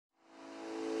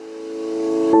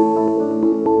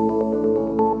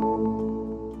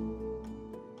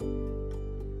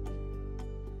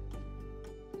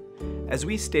As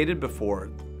we stated before,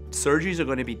 surgeries are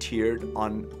going to be tiered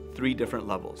on 3 different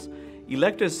levels.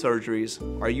 Elective surgeries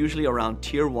are usually around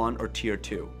Tier 1 or Tier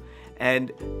 2.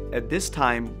 And at this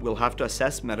time, we'll have to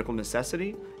assess medical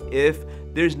necessity. If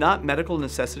there's not medical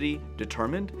necessity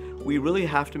determined, we really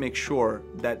have to make sure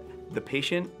that the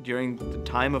patient during the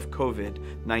time of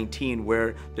COVID-19,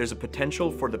 where there's a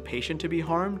potential for the patient to be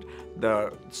harmed,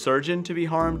 the surgeon to be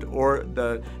harmed, or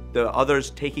the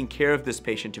others taking care of this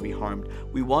patient to be harmed,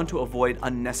 we want to avoid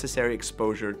unnecessary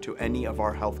exposure to any of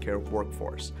our healthcare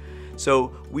workforce.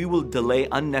 So we will delay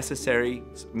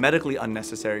medically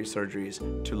unnecessary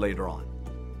surgeries to later on.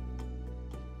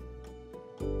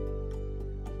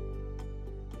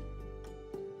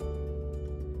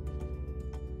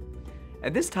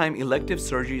 At this time, elective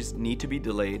surgeries need to be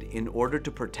delayed in order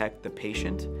to protect the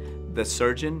patient, the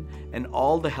surgeon, and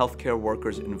all the healthcare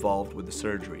workers involved with the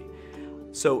surgery.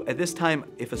 So at this time,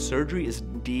 if a surgery is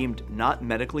deemed not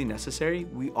medically necessary,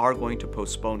 we are going to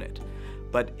postpone it.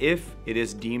 But if it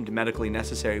is deemed medically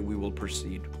necessary, we will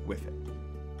proceed with it.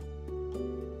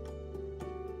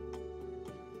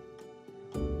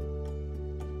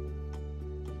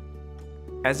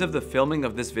 As of the filming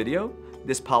of this video,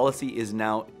 this policy is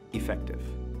now effective.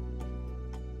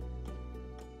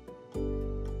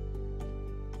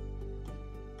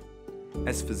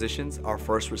 As physicians, our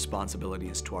first responsibility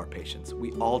is to our patients.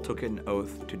 We all took an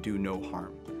oath to do no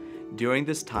harm. During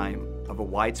this time of a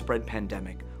widespread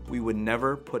pandemic, we would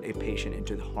never put a patient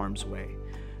into harm's way.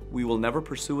 We will never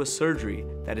pursue a surgery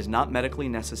that is not medically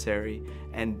necessary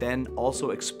and then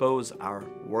also expose our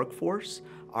workforce,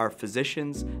 our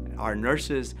physicians, our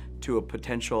nurses to a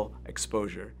potential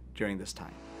exposure during this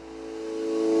time.